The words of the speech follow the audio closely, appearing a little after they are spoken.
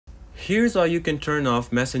here's how you can turn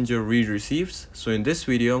off Messenger read receives. So in this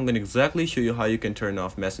video, I'm going to exactly show you how you can turn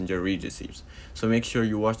off Messenger read receives. So make sure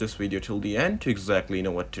you watch this video till the end to exactly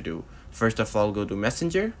know what to do. First of all, go to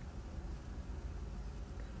Messenger.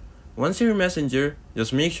 Once you're in Messenger,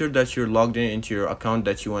 just make sure that you're logged in into your account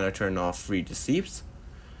that you want to turn off read receives.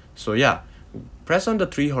 So yeah, press on the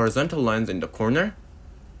three horizontal lines in the corner.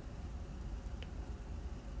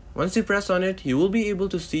 Once you press on it, you will be able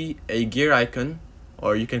to see a gear icon,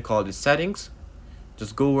 or you can call it settings.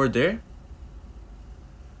 Just go over there.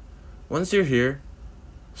 Once you're here,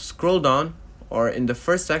 scroll down, or in the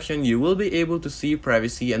first section you will be able to see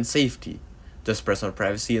privacy and safety. Just press on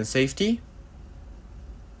privacy and safety.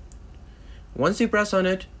 Once you press on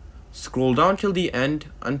it, scroll down till the end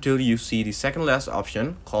until you see the second last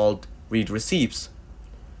option called read receives.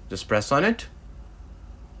 Just press on it,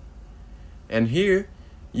 and here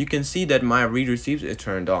you can see that my read receives is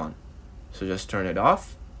turned on. So just turn it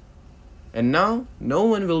off, and now no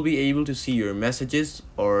one will be able to see your messages,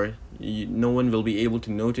 or no one will be able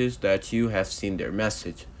to notice that you have seen their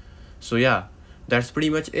message. So yeah, that's pretty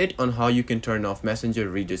much it on how you can turn off Messenger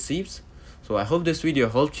read receives. So I hope this video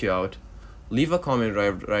helped you out. Leave a comment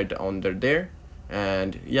right under there,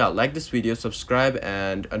 and yeah, like this video, subscribe,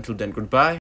 and until then, goodbye.